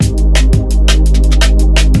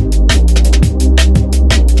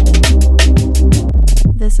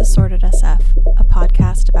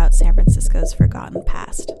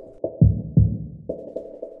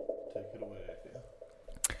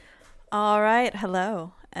right,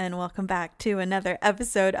 hello, and welcome back to another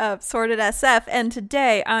episode of Sorted SF. And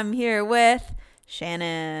today I'm here with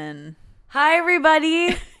Shannon. Hi,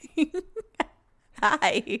 everybody.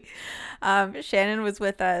 Hi. Shannon was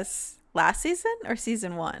with us last season or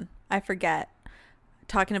season one? I forget.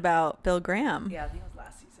 Talking about Bill Graham. Yeah, I think it was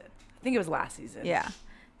last season. I think it was last season. Yeah.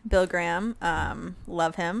 Bill Graham.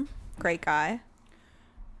 Love him. Great guy.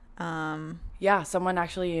 Yeah, someone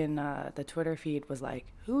actually in the Twitter feed was like,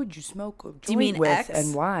 who would you smoke a Do you mean joint with X?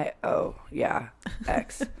 and why? Oh, yeah,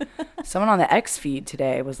 X. Someone on the X feed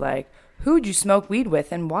today was like, who would you smoke weed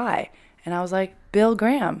with and why? And I was like, Bill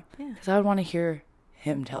Graham. Because I would want to hear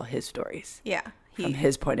him tell his stories. Yeah. From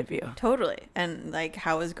his point of view. Totally. And like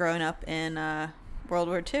how was growing up in World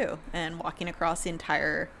War II and walking across the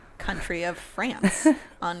entire country of France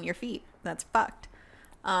on your feet. That's fucked.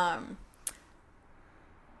 The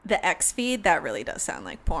X feed, that really does sound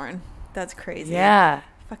like porn. That's crazy. Yeah.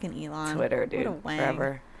 Fucking Elon. Twitter, dude. What a wang.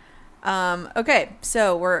 Forever. Okay,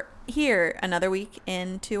 so we're here another week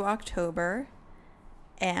into October,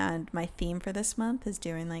 and my theme for this month is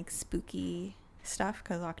doing like spooky stuff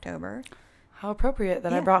because October. How appropriate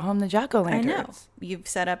that I brought home the jack-o'-lanterns. I know. You've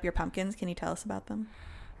set up your pumpkins. Can you tell us about them?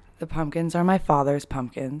 The pumpkins are my father's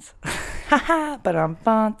pumpkins. But I'm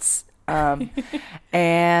fonts.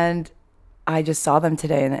 And I just saw them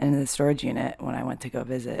today in the storage unit when I went to go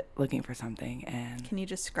visit looking for something. And can you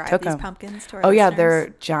describe these pumpkins to our listeners? Yeah, they're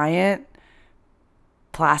giant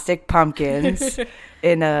plastic pumpkins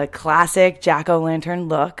in a classic jack-o'-lantern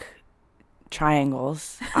look.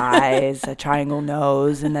 Triangles, eyes, a triangle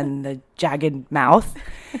nose, and then the jagged mouth.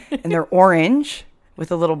 And they're orange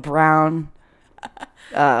with a little brown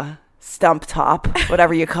stump top,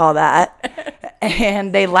 whatever you call that.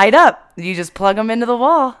 And they light up. You just plug them into the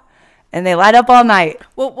wall. And they light up all night.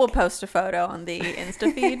 We'll post a photo on the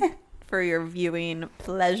Insta feed for your viewing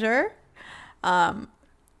pleasure.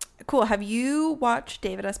 Cool. Have you watched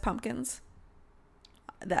David S. Pumpkins?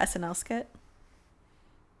 The SNL skit?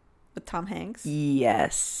 With Tom Hanks?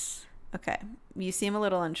 Yes. Okay. You seem a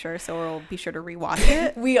little unsure, so we'll be sure to rewatch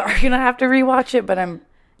it. We are going to have to rewatch it, but I'm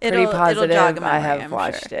pretty positive I have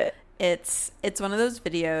watched it. It's one of those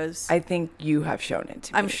videos. I think you have shown it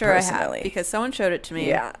to me. I'm sure personally. I have, because someone showed it to me.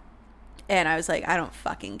 Yeah. And I was like, I don't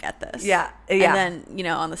fucking get this. Yeah. And then,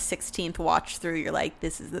 on the 16th watch through, you're like,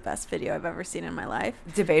 this is the best video I've ever seen in my life.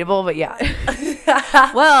 Debatable, but yeah.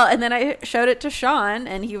 Well, and then I showed it to Sean,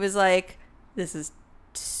 and he was like, this is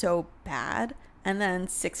so bad. And then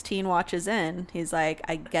 16 watches in, he's like,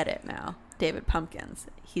 I get it now. David Pumpkins.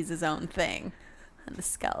 He's his own thing. And the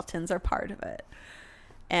skeletons are part of it.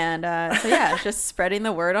 And so, yeah, it's just spreading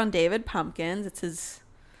the word on David Pumpkins. It's his...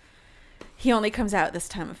 He only comes out this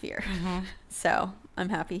time of year. Mm-hmm. So I'm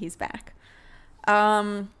happy he's back.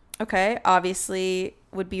 Okay. Obviously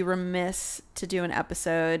would be remiss to do an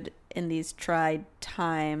episode in these tried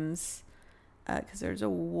times because there's a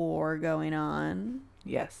war going on.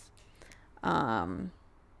 Yes. And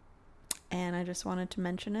I just wanted to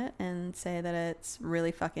mention it and say that it's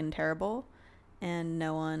really fucking terrible. And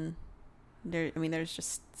there's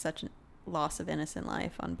just such a loss of innocent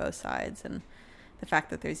life on both sides. And the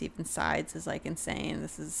fact that there's even sides is like insane.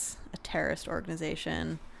 This is a terrorist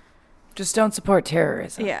organization. Just don't support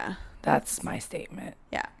terrorism. Yeah. That's my statement.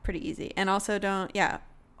 Yeah, pretty easy. And also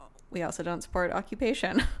we also don't support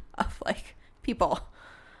occupation of like people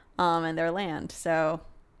and their land. So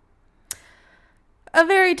a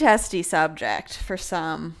very testy subject for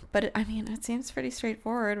some, but it seems pretty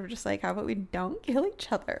straightforward. We're just like, how about we don't kill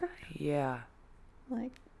each other? Yeah.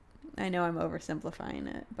 Like, I know I'm oversimplifying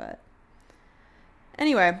it, but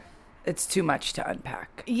anyway, it's too much to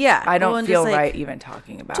unpack. Yeah. I don't feel right even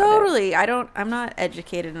talking about it. Totally. I'm not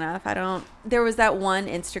educated enough. There was that one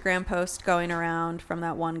Instagram post going around from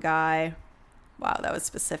that one guy. Wow, that was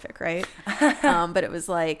specific, right? But it was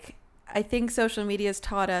like, I think social media has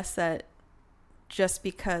taught us that just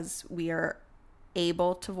because we are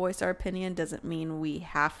able to voice our opinion doesn't mean we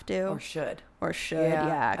have to. Or should.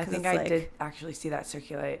 Yeah. I think I did actually see that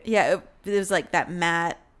circulate. Yeah, it was like that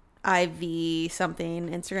Matt IV something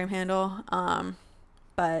Instagram handle.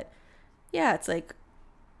 But yeah, it's like,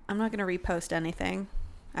 I'm not going to repost anything.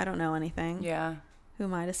 I don't know anything. Yeah. Who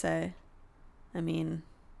am I to say? And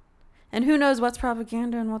who knows what's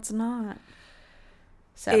propaganda and what's not.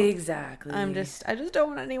 So exactly. I just don't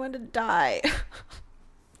want anyone to die.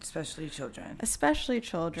 Especially children.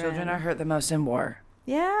 Children are hurt the most in war.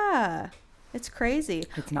 Yeah. It's crazy.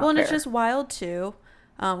 It's not fair. And fair. It's just wild too,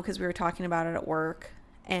 because we were talking about it at work,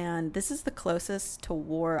 and this is the closest to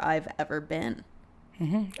war I've ever been.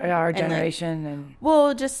 Mm-hmm. Yeah, our generation and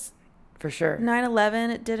well, just for sure.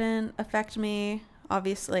 9/11, it didn't affect me.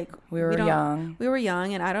 obviously, like, we were young. We were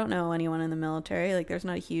young, and I don't know anyone in the military. Like, there's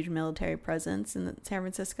not a huge military presence in San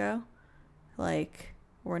Francisco. Like,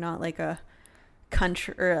 we're not like a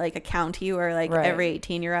country or like a county where like every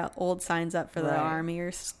 18-year-old signs up for the army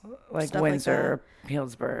or like stuff Windsor, like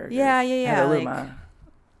Healdsburg. Yeah. Petaluma.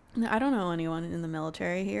 Like, I don't know anyone in the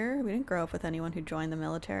military here. We didn't grow up with anyone who joined the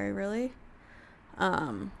military, really.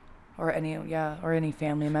 Or any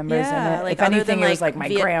family members in it. Like, if anything, it was like my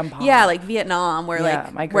grandpa. Yeah, like Vietnam, where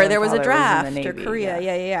where there was a draft, was in the Navy, or Korea.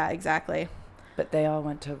 Yeah, exactly. But they all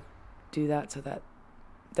went to do that so that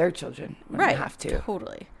their children wouldn't have to.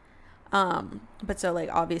 Totally. But so, like,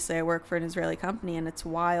 obviously I work for an Israeli company, and it's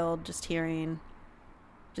wild just hearing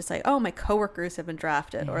just like, oh, my coworkers have been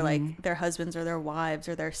drafted, or like their husbands or their wives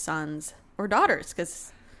or their sons or daughters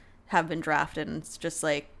have been drafted. And it's just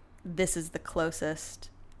like, this is the closest,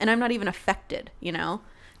 and I'm not even affected, you know?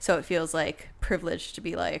 So it feels like privileged to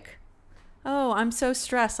be like, oh, I'm so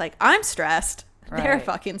stressed. Like, I'm stressed. Right. They're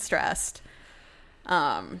fucking stressed.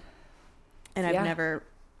 And I've never,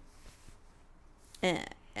 and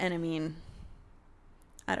I mean,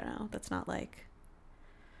 I don't know. That's not like,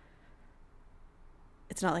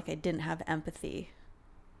 it's not like I didn't have empathy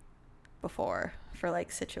before for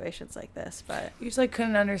like situations like this, but you just like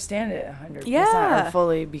couldn't understand it 100% or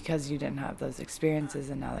fully because you didn't have those experiences,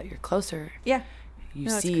 and now that you're closer, you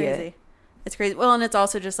see it's crazy. It's crazy. Well, and it's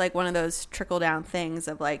also just like one of those trickle down things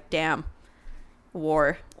of like, damn,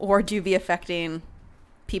 war do be affecting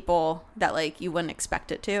people that like you wouldn't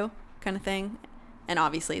expect it to, kind of thing. And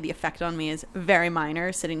obviously the effect on me is very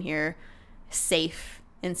minor, sitting here safe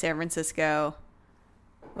in San Francisco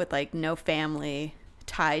with like no family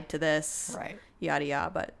tied to this, yada yada.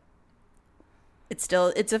 But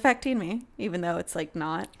it's affecting me, even though it's like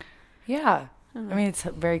not. I mean, it's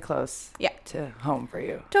very close to home for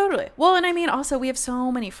you. Totally. Well, and I mean, also we have so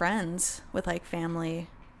many friends with like family.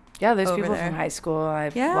 Yeah, there's people from high school. I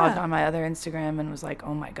logged on my other Instagram and was like,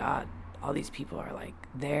 oh my God, all these people are like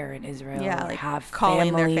there in Israel. Yeah, like have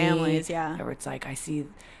calling family, their families. Yeah. Or it's like, I see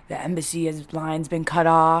the embassy line's been cut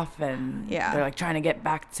off, and they're like trying to get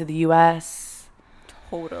back to the U.S.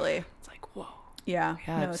 Totally. It's like, whoa. Yeah.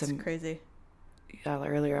 No, it's crazy.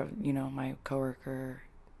 Earlier, you know, my coworker,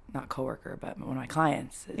 not coworker, but one of my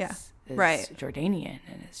clients is Jordanian,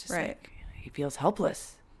 and it's just like he feels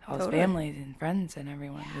helpless. All his families and friends and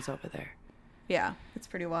everyone was over there. Yeah, it's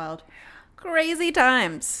pretty wild. Crazy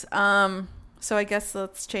times. So I guess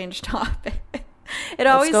let's change topic.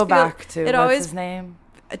 Let's go back to what's his name?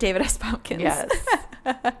 David S. Pumpkins. Yes.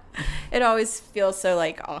 It always feels so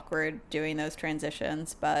like awkward doing those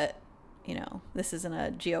transitions, but you know, this isn't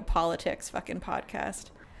a geopolitics fucking podcast.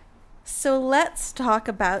 So let's talk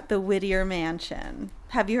about the Whitty Mansion.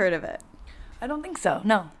 Have you heard of it? I don't think so.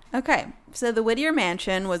 No. Okay, so the Whitty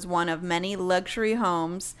Mansion was one of many luxury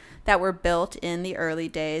homes that were built in the early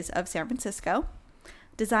days of San Francisco.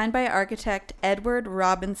 Designed by architect Edward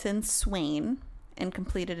Robinson Swain and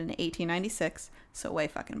completed in 1896, so way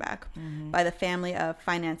fucking back, by the family of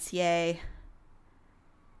financier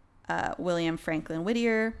William Franklin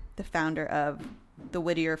Whittier, the founder of the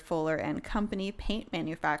Whittier, Fuller and Company paint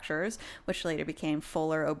manufacturers, which later became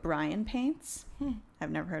Fuller O'Brien Paints.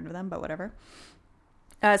 I've never heard of them, but whatever.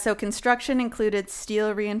 So construction included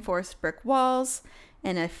steel reinforced brick walls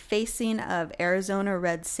and a facing of Arizona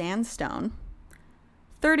red sandstone,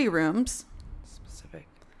 30 rooms, specific,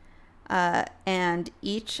 and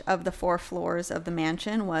each of the 4 floors of the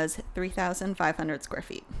mansion was 3,500 square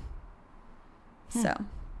feet. So,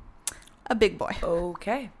 a big boy.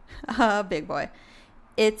 Okay. A big boy.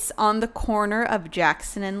 It's on the corner of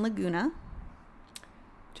Jackson and Laguna.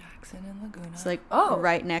 Jackson and Laguna. It's like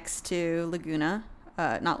right next to Laguna.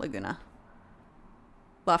 Not Laguna.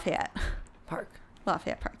 Lafayette Park.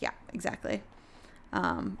 Lafayette Park. Yeah, exactly.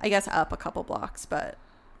 I guess up a couple blocks, but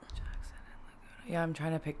Jackson and Laguna. Yeah, I'm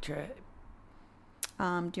trying to picture it.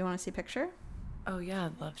 Do you want to see a picture? Oh yeah,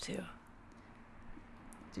 I'd love to.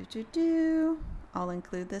 I'll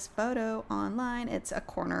include this photo online. It's a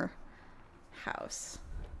corner house.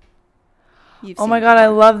 Oh my God, I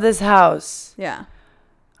love this house. Yeah.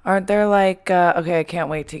 Aren't there like, okay, I can't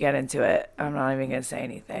wait to get into it. I'm not even going to say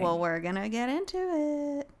anything. Well, we're going to get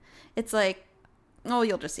into it. It's like, oh,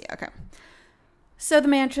 you'll just see. Okay. So the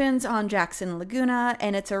mansion's on Jackson Laguna,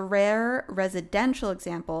 and it's a rare residential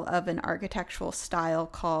example of an architectural style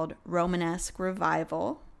called Romanesque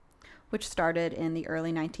Revival, which started in the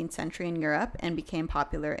early 19th century in Europe and became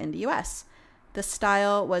popular in the U.S. The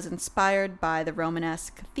style was inspired by the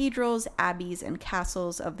Romanesque cathedrals, abbeys, and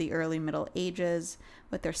castles of the early Middle Ages,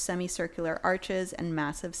 with their semicircular arches and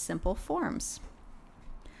massive simple forms.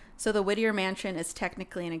 So the Whittier Mansion is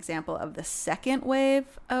technically an example of the second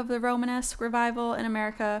wave of the Romanesque revival in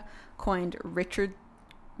America, coined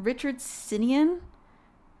Richardsonian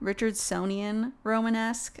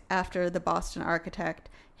Romanesque after the Boston architect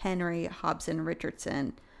Henry Hobson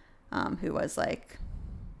Richardson, who was like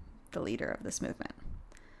the leader of this movement.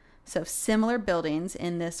 So similar buildings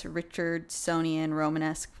in this Richardsonian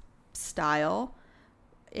Romanesque style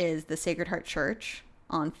is the Sacred Heart Church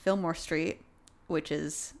on Fillmore Street, which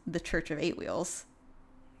is the Church of Eight Wheels.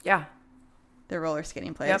 Yeah. The roller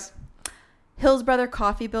skating place. Yep. Hill's Brother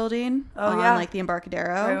Coffee Building on like the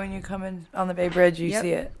Embarcadero. Right when you come in on the Bay Bridge, you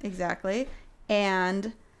see it. Exactly.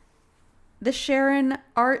 And the Sharon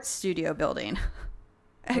Art Studio Building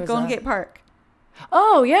at Golden Gate Park.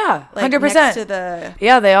 Oh, yeah. 100%. Next to the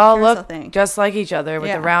they all look thing. just like each other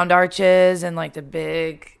with the round arches and like the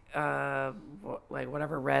big, like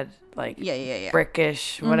whatever red, like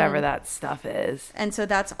brickish, whatever that stuff is. And so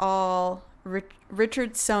that's all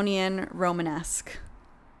Richardsonian Romanesque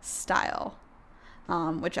style,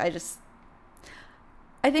 which I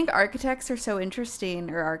think architects are so interesting,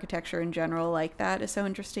 or architecture in general like that is so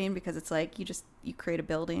interesting, because it's like you create a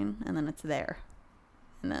building and then it's there.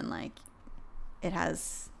 And then like it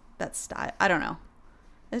has that style. I don't know.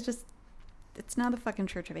 It's now the fucking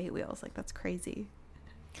Church of Eight Wheels. Like, that's crazy.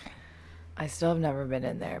 I still have never been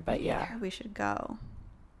in there, but yeah. We should go.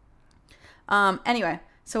 Anyway,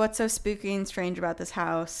 so what's so spooky and strange about this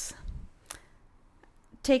house?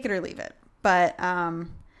 Take it or leave it. But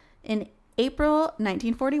in April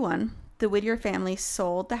 1941, the Whittier family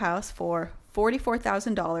sold the house for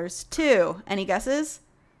 $44,000 to, any guesses?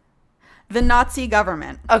 The Nazi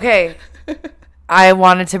government. Okay. I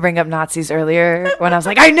wanted to bring up Nazis earlier when I was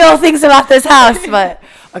like, I know things about this house, but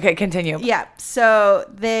okay, continue. Yeah.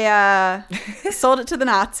 So they sold it to the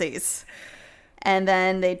Nazis, and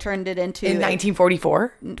then they turned it into... In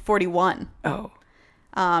 1944? 41. Oh.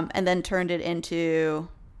 And then turned it into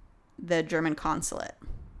the German consulate.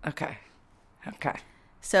 Okay.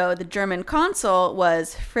 So the German consul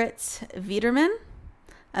was Fritz Wiedermann,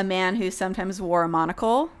 a man who sometimes wore a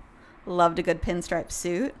monocle, loved a good pinstripe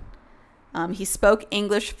suit. He spoke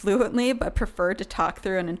English fluently, but preferred to talk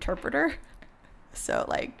through an interpreter. So,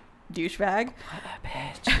 like, douchebag. What a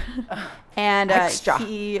bitch. And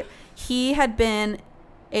he had been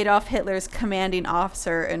Adolf Hitler's commanding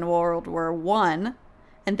officer in World War I,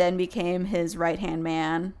 and then became his right-hand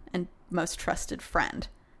man and most trusted friend.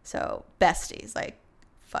 So, besties, like,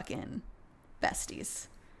 fucking besties.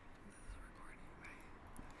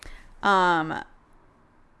 And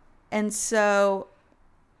so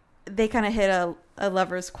they kind of hit a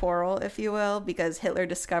lover's quarrel, if you will, because Hitler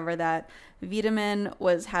discovered that Wiedemann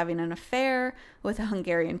was having an affair with a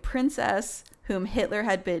Hungarian princess whom Hitler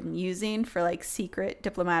had been using for like secret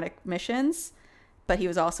diplomatic missions, but he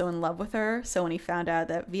was also in love with her. So when he found out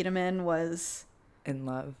that Wiedemann was in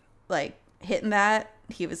love, like hitting that,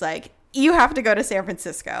 he was like, you have to go to San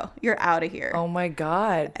Francisco. You're out of here. Oh my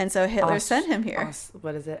God. And so Hitler sent him here.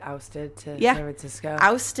 What is it? Ousted to San Francisco?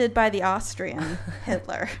 Ousted by the Austrian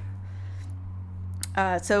Hitler.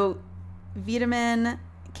 So Wiedemann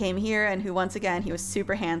came here, and who, once again, he was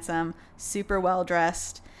super handsome, super well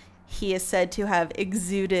dressed. He is said to have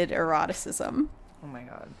exuded eroticism. Oh my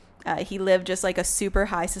God. He lived just like a super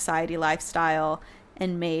high society lifestyle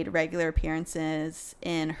and made regular appearances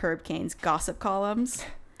in Herb Cain's gossip columns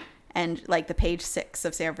and like the page 6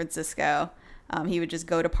 of San Francisco. He would just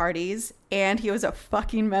go to parties, and he was a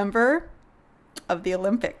fucking member of the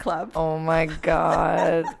Olympic Club. Oh my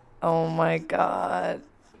God. Oh my God.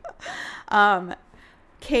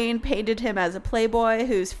 Cain painted him as a playboy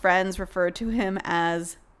whose friends referred to him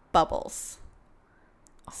as Bubbles.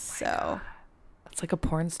 Oh my God. That's like a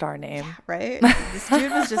porn star name. Yeah, right? This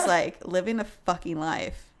dude was just like living the fucking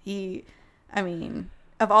life. I mean,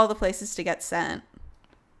 of all the places to get sent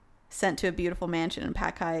to a beautiful mansion in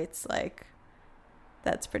Pac Heights, like,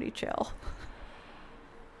 that's pretty chill.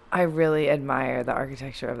 I really admire the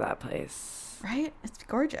architecture of that place. Right? It's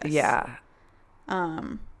gorgeous. Yeah.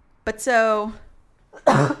 But so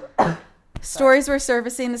stories were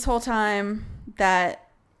surfacing this whole time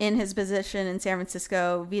that in his position in San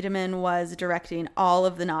Francisco, Wiedemann was directing all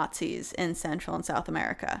of the Nazis in Central and South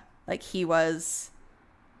America. Like, he was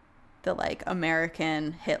the like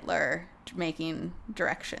American Hitler, making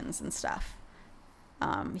directions and stuff.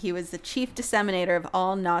 He was the chief disseminator of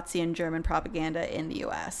all Nazi and German propaganda in the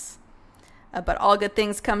U.S. But all good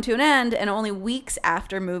things come to an end, and only weeks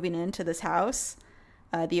after moving into this house,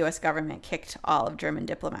 the U.S. government kicked all of German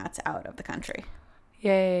diplomats out of the country.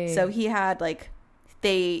 Yay. So he had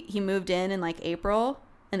he moved in like April,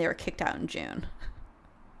 and they were kicked out in June.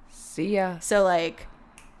 See ya. So like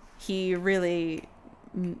he really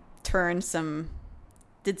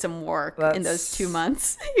did some work in those 2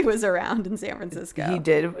 months he was around in San Francisco. He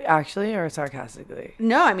did actually, or sarcastically?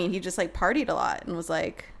 No, I mean, he just like partied a lot and was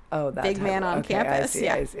like big man on campus.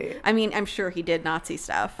 I see. I mean, I'm sure he did Nazi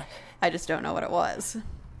stuff. I just don't know what it was.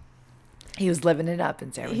 He was living it up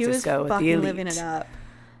in San Francisco. He was fucking living it up.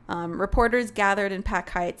 Reporters gathered in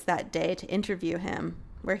Pac Heights that day to interview him,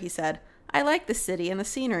 where he said, "I like the city and the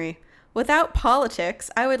scenery. Without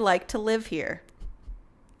politics, I would like to live here."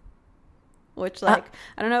 Which, like,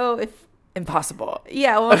 I don't know if... Impossible.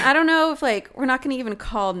 Yeah, well, I don't know if, like, we're not going to even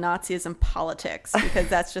call Nazism politics, because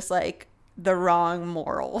that's just, like, the wrong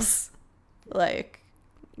morals. Like,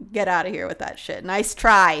 get out of here with that shit. Nice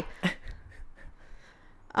try.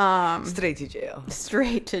 Straight to jail.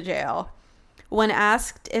 Straight to jail. When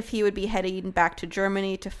asked if he would be heading back to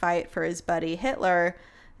Germany to fight for his buddy Hitler,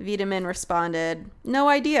 Wiedemann responded, "No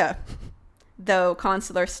idea," though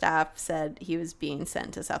consular staff said he was being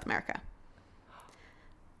sent to South America.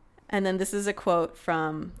 And then this is a quote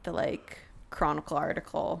from the, like, Chronicle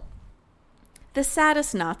article. "The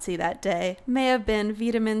saddest Nazi that day may have been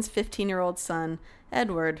Wiedemann's 15-year-old son,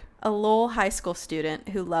 Edward, a Lowell high school student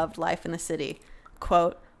who loved life in the city.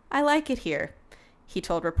 Quote, 'I like it here,' he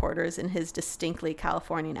told reporters in his distinctly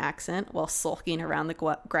Californian accent while sulking around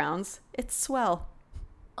the grounds. 'It's swell.'"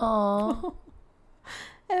 Aww.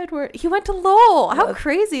 Edward, he went to Lowell. How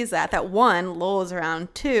crazy is that? That one, Lowell is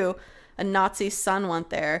around. Two, a Nazi son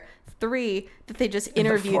went there. Three, that they just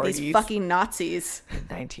interviewed these fucking Nazis.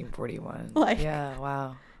 1941. Like, yeah,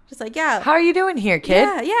 wow. Just like, yeah. How are you doing here,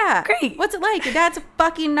 kid? Yeah. Great. What's it like? Your dad's a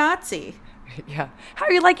fucking Nazi. Yeah. How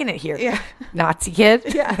are you liking it here? Yeah. Nazi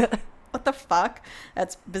kid? Yeah. What the fuck?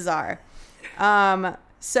 That's bizarre.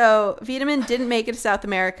 So Wiedemann didn't make it to South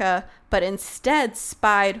America, but instead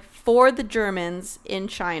spied for the Germans in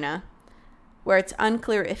China, where it's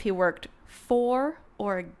unclear if he worked for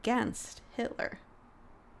or against Hitler.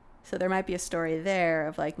 So there might be a story there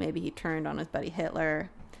of, like, maybe he turned on his buddy Hitler.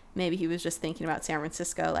 Maybe he was just thinking about San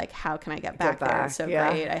Francisco, like, how can I get back there? It's so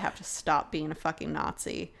great. I have to stop being a fucking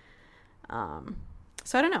Nazi.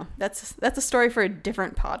 So I don't know. That's a story for a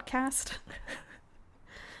different podcast.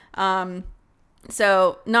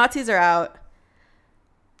 So Nazis are out.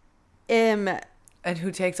 And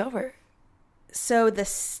who takes over? So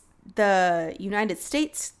the United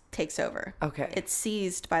States takes over. Okay. It's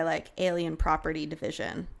seized by, like, Alien Property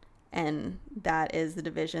Division. And that is the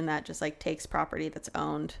division that just, like, takes property that's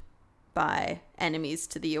owned by enemies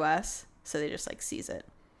to the U.S. So they just, like, seize it.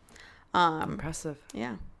 Impressive.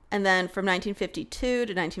 Yeah. And then from 1952 to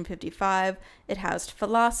 1955, it housed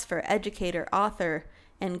philosopher, educator, author,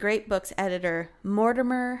 and great books editor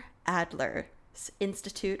Mortimer Adler's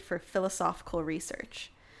Institute for Philosophical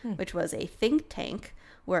Research, which was a think tank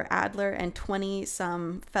where Adler and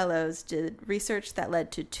 20-some fellows did research that led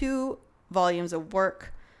to 2 volumes of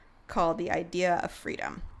work called The Idea of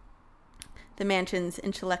Freedom. The mansion's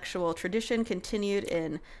intellectual tradition continued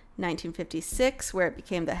in 1956, where it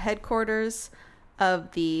became the headquarters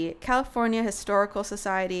of the California Historical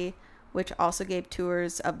Society, which also gave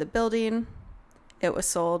tours of the building. It was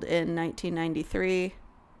sold in 1993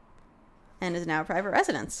 and is now a private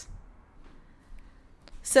residence.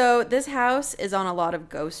 So this house is on a lot of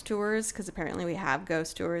ghost tours, because apparently we have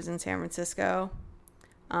ghost tours in San Francisco.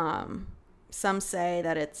 Some say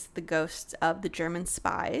that it's the ghosts of the German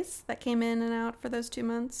spies that came in and out for those 2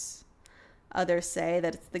 months. Others say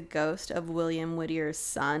that it's the ghost of William Whittier's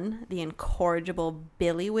son, the incorrigible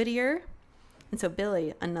Billy Whittier. And so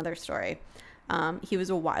Billy, another story, he was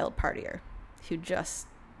a wild partier who just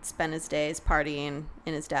spent his days partying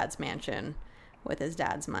in his dad's mansion with his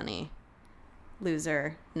dad's money.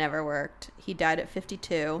 Loser, never worked. He died at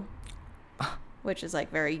 52. Which is, like,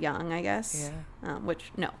 very young, I guess. Yeah.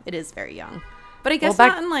 No, it is very young. But I guess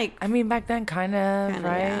back, not in, like... I mean, back then, kind of,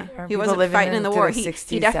 right? Yeah. He wasn't fighting in the war. He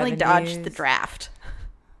definitely 70s. Dodged the draft.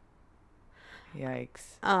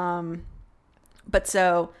 Yikes. But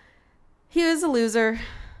so, he was a loser.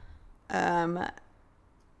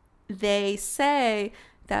 They say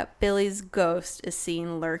that Billy's ghost is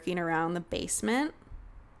seen lurking around the basement,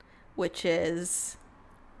 which is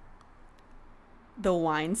the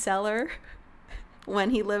wine cellar.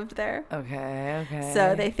 When he lived there. Okay.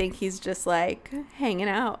 So they think he's just, like, hanging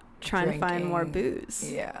out, trying to find more booze.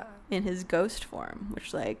 Yeah. In his ghost form,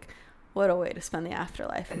 which, like, what a way to spend the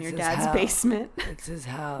afterlife in your dad's basement. It's his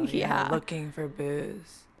hell. Yeah. Looking for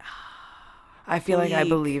booze. I feel like I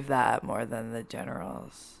believe that more than the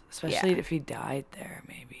generals. Especially if he died there,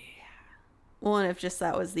 maybe. Well, and if just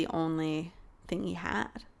that was the only thing he had.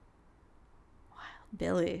 Wow.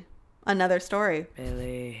 Billy. Another story.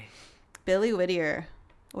 Billy Whittier.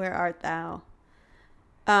 Where art thou?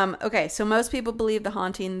 Okay, so most people believe the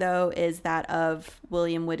haunting, though, is that of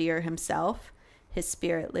William Whittier himself, his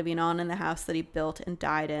spirit living on in the house that he built and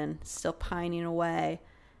died in, still pining away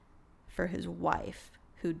for his wife,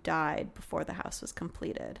 who died before the house was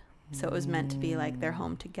completed. So it was meant to be like their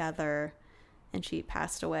home together, and she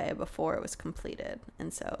passed away before it was completed.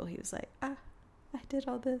 And so he was like, I did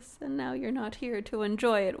all this, and now you're not here to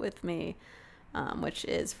enjoy it with me, which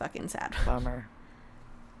is fucking sad. Bummer.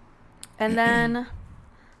 And then,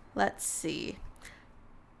 let's see.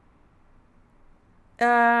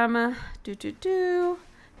 The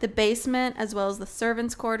basement, as well as the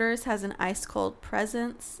servants' quarters, has an ice-cold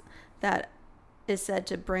presence that is said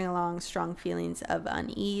to bring along strong feelings of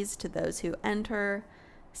unease to those who enter.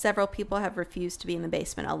 Several people have refused to be in the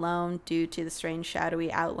basement alone due to the strange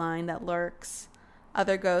shadowy outline that lurks.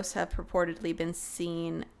 Other ghosts have purportedly been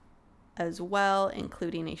seen as well,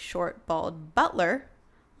 including a short, bald butler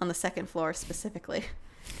on the second floor specifically,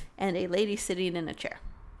 and a lady sitting in a chair.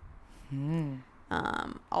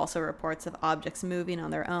 Also reports of objects moving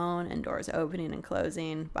on their own and doors opening and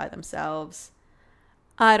closing by themselves.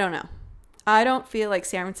 I don't know. I don't feel like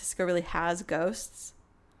San Francisco really has ghosts.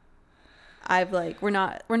 We're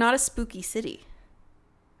not a spooky city.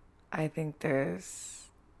 I think there's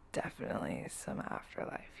definitely some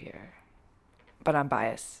afterlife here, but I'm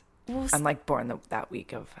biased. Well, I'm like born that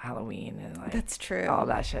week of Halloween and like that's true. All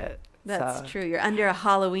that shit. That's true. You're under a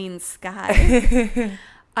Halloween sky.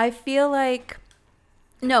 I feel like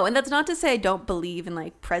no, and that's not to say I don't believe in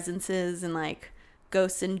like presences and like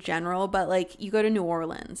ghosts in general, but like you go to New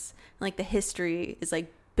Orleans, and, like the history is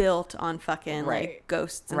like built on fucking like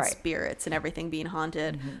ghosts and spirits and everything being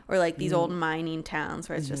haunted, or like these old mining towns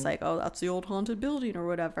where it's just like, oh, that's the old haunted building or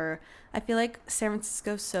whatever. I feel like San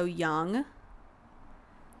Francisco's so young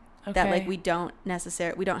that like we don't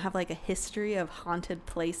have like a history of haunted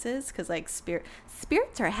places, because like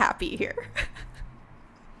spirits are happy here.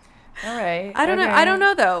 All right. I don't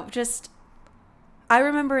know though. Just I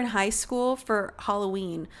remember in high school for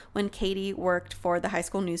Halloween when Katie worked for the high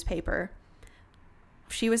school newspaper,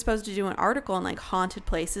 she was supposed to do an article on like haunted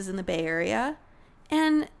places in the Bay Area,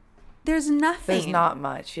 and there's nothing. There's not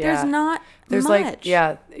much. Yeah. There's much. Like,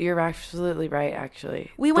 yeah, you're absolutely right,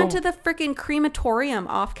 actually. We went to the freaking crematorium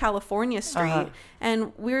off California Street,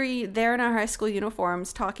 and we were there in our high school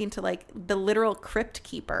uniforms talking to like the literal crypt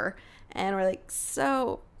keeper, and we're like,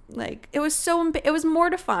 so like it was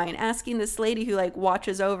mortifying asking this lady who like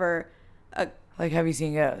watches over a like, have you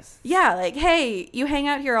seen ghosts? Yeah, like, hey, you hang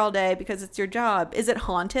out here all day because it's your job. Is it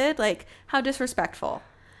haunted? Like, how disrespectful.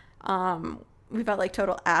 We felt like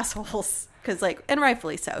total assholes because, like, and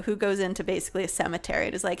rightfully so. Who goes into basically a cemetery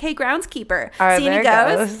and is like, hey, groundskeeper, see any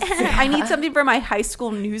ghosts? I need something for my high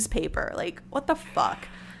school newspaper. Like, what the fuck?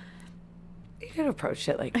 You could approach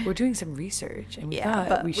it like, we're doing some research, and we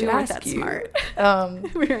thought we should weren't ask that you. Smart.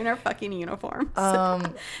 We were in our fucking uniforms.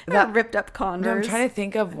 That ripped up Converse. No, I'm trying to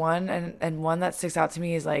think of one, and one that sticks out to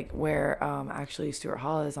me is like where actually Stuart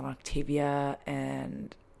Hall is on Octavia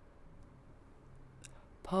and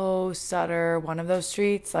Poe, Sutter, one of those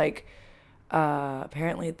streets. Like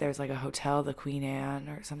apparently there's like a hotel, the Queen Anne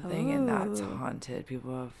or something, and that's haunted.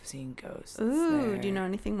 People have seen ghosts. Ooh, do you know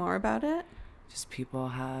anything more about it? Just people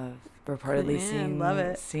have reportedly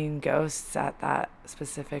seen ghosts at that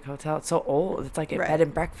specific hotel. It's so old. It's like a bed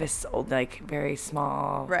and breakfast, old, like very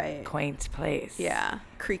small, quaint place. Yeah,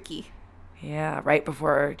 creaky. Yeah, right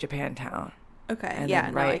before Japantown. Okay. And yeah,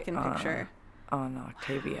 no, I can picture. On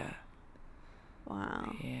Octavia.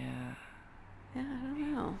 Wow. Yeah. Yeah, I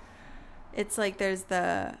don't know. It's like there's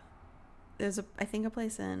I think a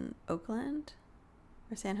place in Oakland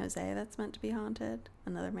or San Jose that's meant to be haunted.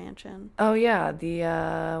 Another mansion. Oh yeah,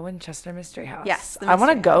 the Winchester Mystery House. Yes, I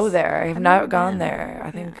want to go there. I have not gone there.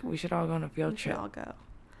 I think we should all go on a field trip. We should all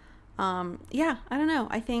go. Yeah, I don't know.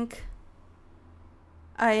 I think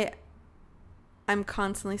I'm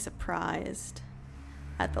constantly surprised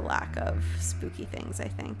at the lack of spooky things, I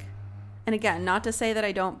think. And again, not to say that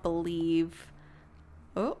I don't believe.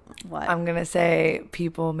 Oh, what? I'm gonna say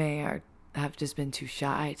people have just been too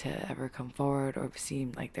shy to ever come forward or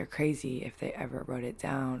seem like they're crazy if they ever wrote it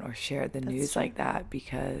down or shared the news like that,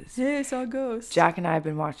 because hey, I saw ghosts. Jack and I have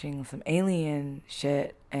been watching some alien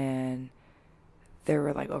shit, and there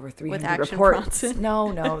were like over 300 reports.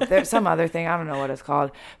 No, there's some other thing, I don't know what it's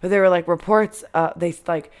called, but there were like reports. They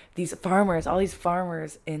like all these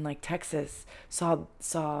farmers in like Texas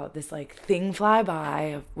saw this like thing fly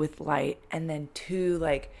by with light, and then two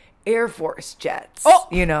like Air Force jets,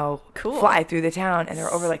 cool, fly through the town, and there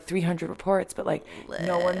were over like 300 reports, but like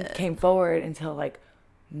no one came forward until like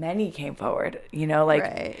many came forward, like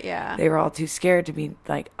right, yeah. they were all too scared to be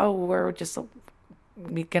like, oh, we're just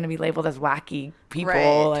going to be labeled as wacky people.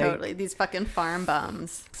 Right, like, totally. These fucking farm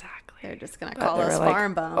bums. Exactly. They're just going to call us like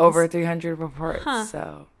farm bums. Over 300 reports.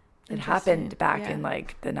 So it happened back in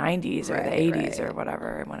like the 90s or the 80s or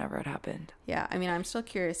whatever, whenever it happened. Yeah, I mean, I'm still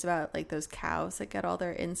curious about like those cows that get all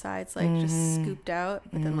their insides like just scooped out,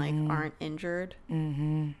 but then like aren't injured.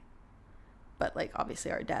 Mm-hmm. But like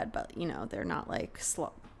obviously are dead, but they're not like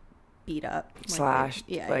beat up, slashed,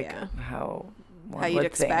 how you'd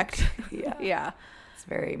expect. Yeah, yeah, it's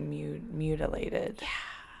very mutilated. Yeah,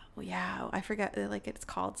 well, yeah. I forget, like it's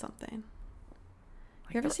called something.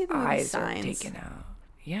 Like you ever see the movie Signs? Are taken out.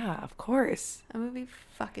 Yeah, of course. That movie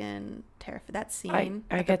fucking terrified. That scene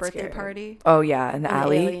I at the birthday party. Oh yeah, in the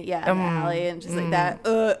alley. In the alley, and just like that.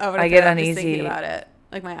 I get uneasy just thinking about it.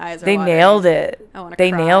 Like my eyes are. They watering. nailed it. I want to.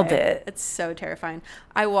 They nailed it. It's so terrifying.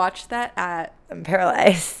 I watched that at. I'm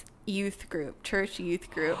paralyzed. Church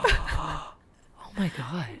youth group. Oh my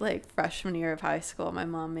god! Like freshman year of high school, my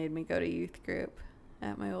mom made me go to youth group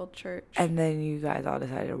at my old church. And then you guys all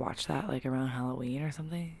decided to watch that like around Halloween or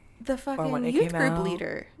something. The fucking youth group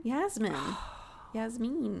leader, Yasmin.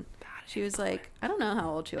 She was like, I don't know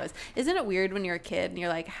how old she was. Isn't it weird when you're a kid and you're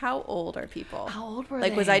like, how old are people? How old were they?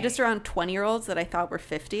 Like, was I just around 20-year-olds that I thought were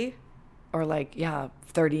 50? Or like,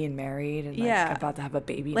 30 and married and like about to have a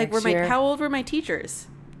baby next year? How old were my teachers?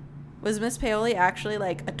 Was Miss Paoli actually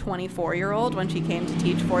like a 24-year-old when she came to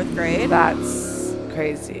teach 4th grade? That's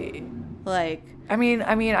crazy. Like, I mean,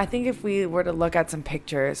 I think if we were to look at some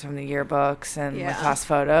pictures from the yearbooks and the class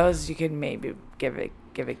photos, you could maybe give it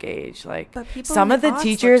a gauge. Like, some of the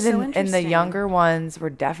teachers and the younger ones were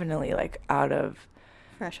definitely like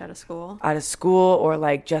fresh out of school, or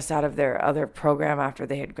like just out of their other program after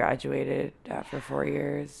they had graduated after 4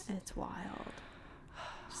 years. It's wild.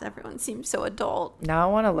 Just everyone seems so adult. Now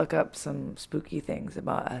I want to look up some spooky things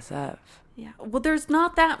about SF. Yeah, well, there's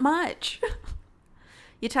not that much.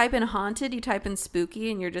 You type in haunted, you type in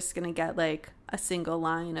spooky, and you're just going to get like a single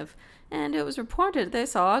line of, and it was reported they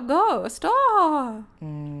saw a ghost. Oh.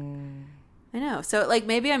 I know. So like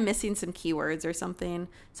maybe I'm missing some keywords or something.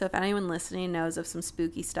 So if anyone listening knows of some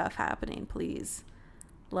spooky stuff happening, please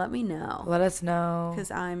let me know. Let us know.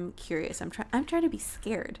 Because I'm curious. I'm trying to be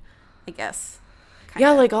scared, I guess. Kinda.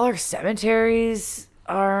 Yeah, like all our cemeteries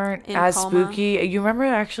aren't as spooky. You remember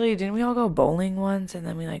actually, didn't we all go bowling once and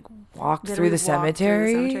then we like walked through the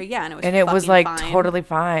cemetery? Yeah, and it was like fine. Totally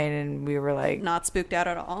fine, and we were like not spooked out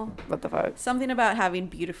at all. What the fuck? Something about having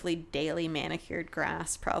beautifully daily manicured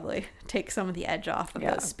grass probably takes some of the edge off of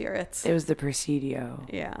those spirits. It was the Presidio.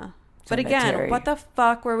 Yeah. Cemetery. But again, what the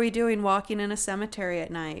fuck were we doing walking in a cemetery at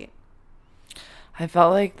night? I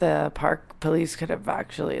felt like the park police could have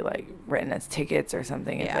actually like written us tickets or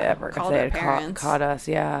something if they had caught us.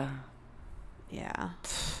 Yeah.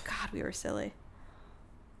 God, we were silly.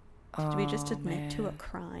 Did we just admit to a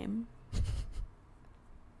crime?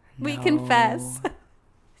 We confess.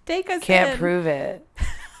 Take us Can't prove it.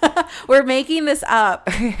 We're making this up.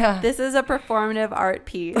 Yeah. This is a performative art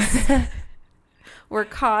piece. We're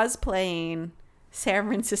cosplaying San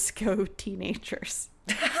Francisco teenagers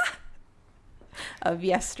of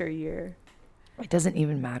yesteryear. It doesn't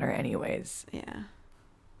even matter anyways.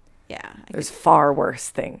 Yeah. There's far worse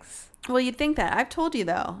things. Well, you'd think that. I've told you,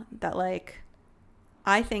 though, that, like,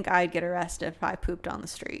 I think I'd get arrested if I pooped on the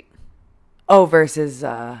street. Oh, versus...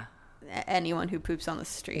 anyone who poops on the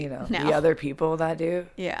street. The other people that do.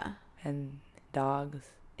 Yeah. And dogs.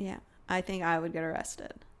 Yeah. I think I would get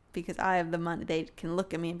arrested because I have the money. They can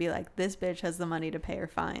look at me and be like, this bitch has the money to pay her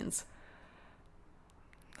fines.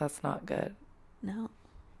 That's not good. No.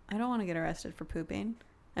 I don't want to get arrested for pooping.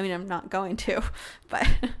 I mean, I'm not going to, but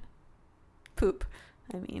poop.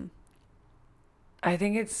 I mean. I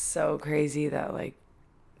think it's so crazy that, like,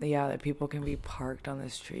 that people can be parked on the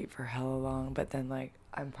street for hella long, but then, like,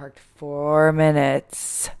 I'm parked 4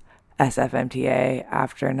 minutes SFMTA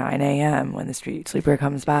after 9 a.m. when the street sweeper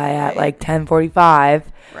comes by at, like, 10:45.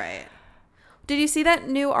 Right. Did you see that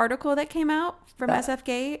new article that came out from SF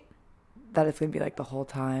Gate? That it's going to be, like, the whole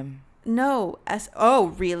time. No. Oh,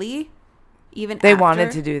 really? Even they after?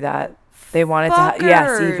 wanted to do that. They wanted to,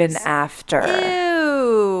 yes, even after.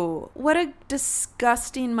 Ew. What a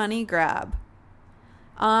disgusting money grab.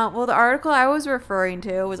 Well, the article I was referring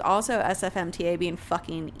to was also SFMTA being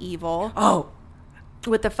fucking evil. Oh.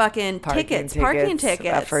 With the fucking parking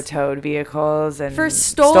tickets. For towed vehicles and for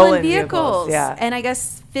stolen vehicles. Yeah. And I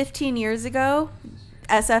guess 15 years ago,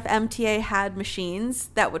 SFMTA had machines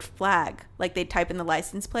that would flag. Like, they'd type in the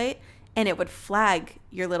license plate, and it would flag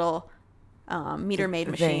your little meter maid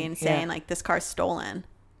machine saying, like, this car's stolen.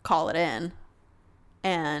 Call it in.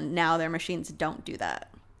 And now their machines don't do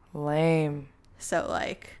that. Lame. So,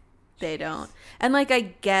 like, they don't. And, like, I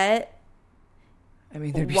get I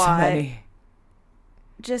mean, there'd be so many.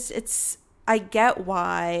 I get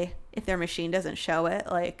why, if their machine doesn't show it,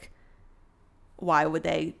 like, why would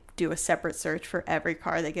they do a separate search for every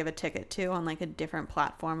car they give a ticket to on, like, a different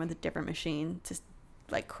platform with a different machine to,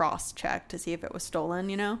 like, cross-check to see if it was stolen,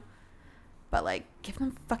 you know? But, like, give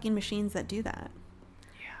them fucking machines that do that.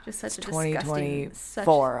 Yeah. Just such a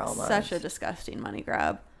 2024 almost. Such a disgusting money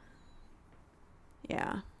grab.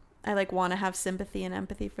 Yeah. I, like, want to have sympathy and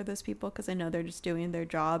empathy for those people because I know they're just doing their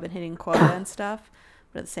job and hitting quota and stuff.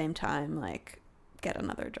 But at the same time, like, get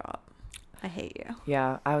another job. I hate you.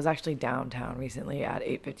 Yeah, I was actually downtown recently at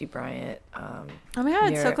 850 Bryant. Oh my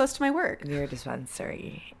God, it's so close to my work. Near a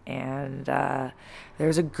dispensary. And there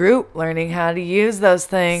was a group learning how to use those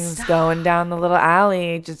things. Stop. Going down the little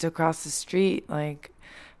alley just across the street, like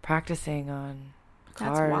practicing on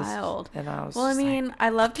cars. That's wild. And I was I mean, I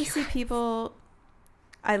love to see people.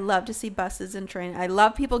 I love to see buses and trains. I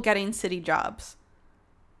love people getting city jobs.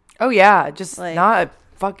 Oh, yeah. Just like, not a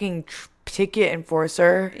fucking ticket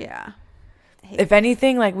enforcer. Yeah. If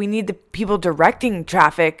anything, like, we need the people directing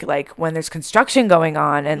traffic, like, when there's construction going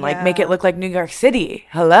on and, like, make it look like New York City.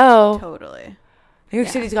 Hello. Totally. New York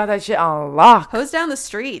City's got that shit on lock. Hose down the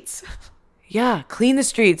streets. Yeah. Clean the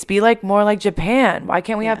streets. Be, like, more like Japan. Why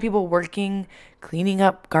can't we have people working, cleaning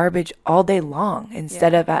up garbage all day long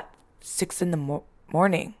instead of at 6 in the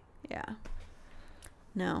morning? Yeah.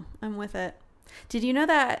 No, I'm with it. Did you know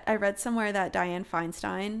that I read somewhere that Dianne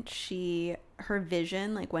Feinstein, her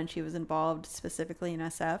vision, like when she was involved specifically in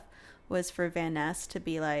SF, was for Van Ness to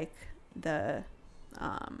be like the,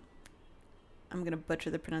 I'm going to butcher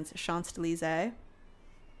the pronunciation, Champs-Élysées.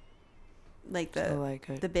 Like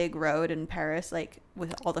the big road in Paris, like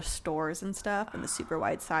with all the stores and stuff and the super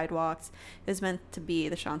wide sidewalks. It was meant to be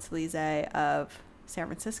the Champs-Élysées of San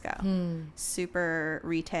Francisco. Super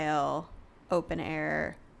retail, open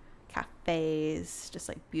air, cafes, just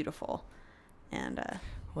like beautiful. And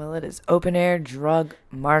well, it is open air drug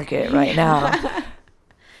market right now.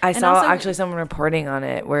 I saw also, actually someone reporting on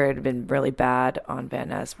it where it had been really bad on Van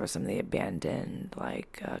Ness, where some of the abandoned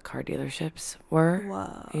like car dealerships were.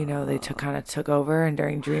 Whoa. You know, they kind of took over, and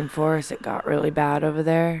during Dreamforce it got really bad over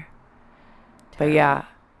there. Terrible. But yeah,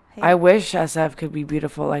 I wish SF could be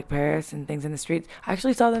beautiful like Paris and things in the streets. I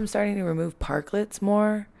actually saw them starting to remove parklets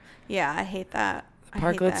more. Yeah, I hate that.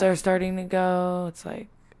 Parklets are starting to go. It's like,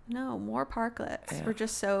 no, more parklets. Yeah. We're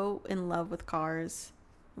just so in love with cars.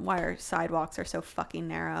 Why our sidewalks are so fucking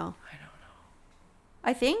narrow. I don't know.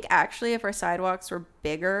 I think actually if our sidewalks were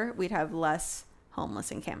bigger, we'd have less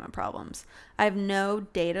homeless encampment problems. I have no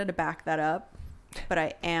data to back that up, but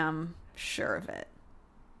I am sure of it.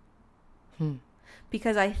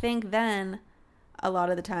 Because I think then a lot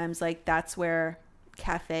of the times, like, that's where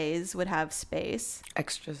cafes would have space.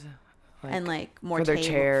 Extras. And like more for their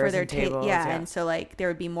chairs for their tables. Yeah, and so like there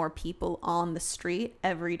would be more people on the street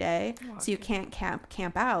every day. So you can't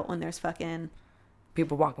camp out when there's fucking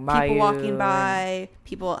people walking by,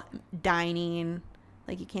 people dining.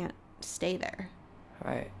 Like you can't stay there.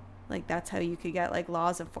 Right. Like that's how you could get like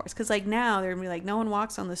laws enforced. Because like now they're gonna be like, no one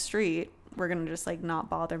walks on the street. We're gonna just like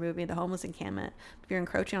not bother moving the homeless encampment. If you're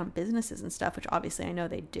encroaching on businesses and stuff, which obviously I know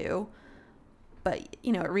they do, but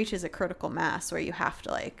you know it reaches a critical mass where you have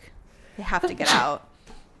to like. They have to get out.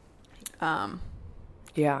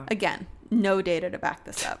 Yeah. Again, no data to back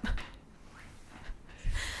this up.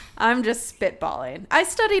 I'm just spitballing. I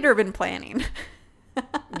studied urban planning.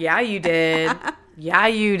 Yeah, you did. Yeah,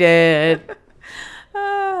 you did.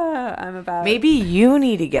 I'm about... Maybe you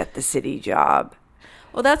need to get the city job.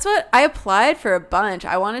 Well, that's what... I applied for a bunch.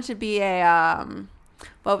 I wanted to be a...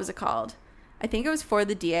 what was it called? I think it was for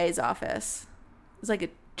the DA's office. It was like a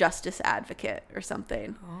justice advocate or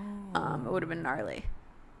something. It would have been gnarly,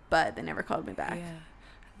 but they never called me back.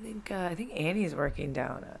 Yeah, I think Annie's working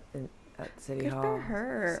down at City Hall. Good for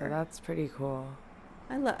her. So that's pretty cool.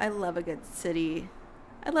 I love a good city.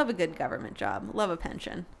 I love a good government job. Love a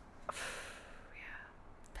pension. Yeah,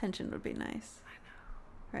 pension would be nice. I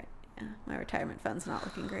know. Right. Yeah, my retirement fund's not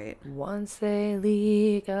looking great. Once they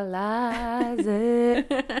legalize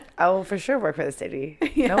it, I will for sure work for the city.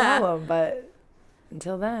 Yeah. No problem, but.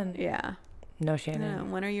 Until then. Yeah. No,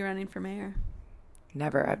 Shannon. When are you running for mayor?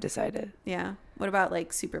 Never, I've decided. Yeah. What about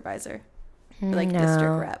like supervisor? Or, like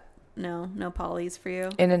district rep? No polys for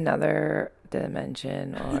you? In another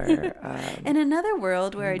dimension or... in another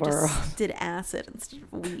world where I just did acid instead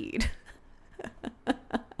of weed.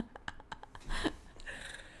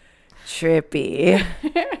 Trippy.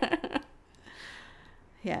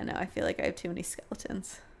 Yeah, no, I feel like I have too many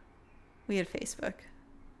skeletons. We had Facebook.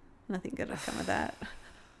 Nothing good will come of that.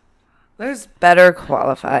 There's better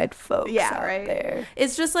qualified folks out right. there.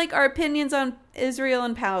 It's just like our opinions on Israel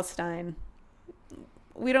and Palestine.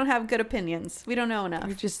 We don't have good opinions. We don't know enough.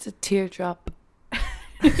 You're just a teardrop.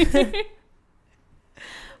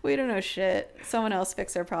 We don't know shit. Someone else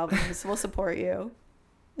fix our problems. We'll support you.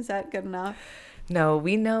 Is that good enough? No,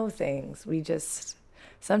 we know things. We just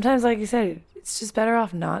sometimes, like you said, it's just better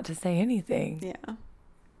off not to say anything. Yeah.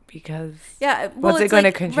 Because what's it going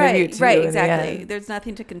to contribute to? Right, exactly. There's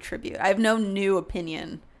nothing to contribute. I have no new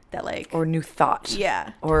opinion that or new thought.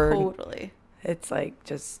 Yeah, or totally. It's like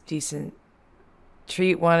just decent.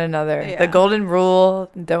 Treat one another. Yeah. The golden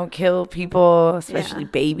rule: don't kill people, especially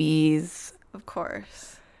babies. Of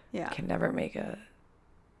course. Yeah. Can never make a.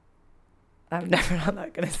 I'm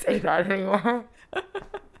not gonna say that anymore.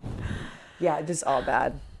 Yeah, just all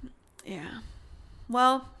bad. Yeah.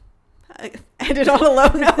 Well, I ended on a low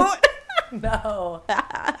note. No.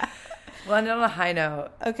 Well, ended on a high note.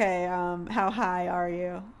 Okay. How high are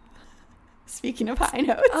you? Speaking of high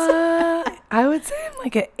notes. I would say I'm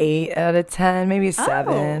like an 8 out of 10, maybe a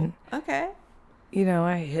 7. Oh, okay. You know,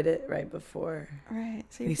 I hit it right before. Right.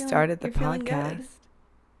 So we started the podcast. Good.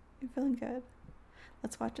 You're feeling good.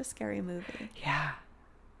 Let's watch a scary movie. Yeah.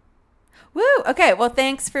 Woo! Okay, well,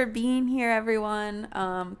 thanks for being here, everyone.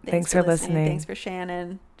 Thanks for listening. Thanks for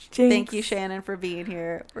Shannon. Jinx. Thank you, Shannon, for being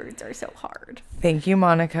here. Words are so hard. Thank you,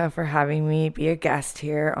 Monica, for having me be a guest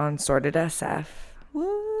here on Sorted SF.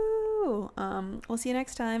 Woo! We'll see you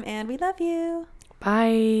next time, and we love you.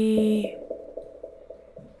 Bye.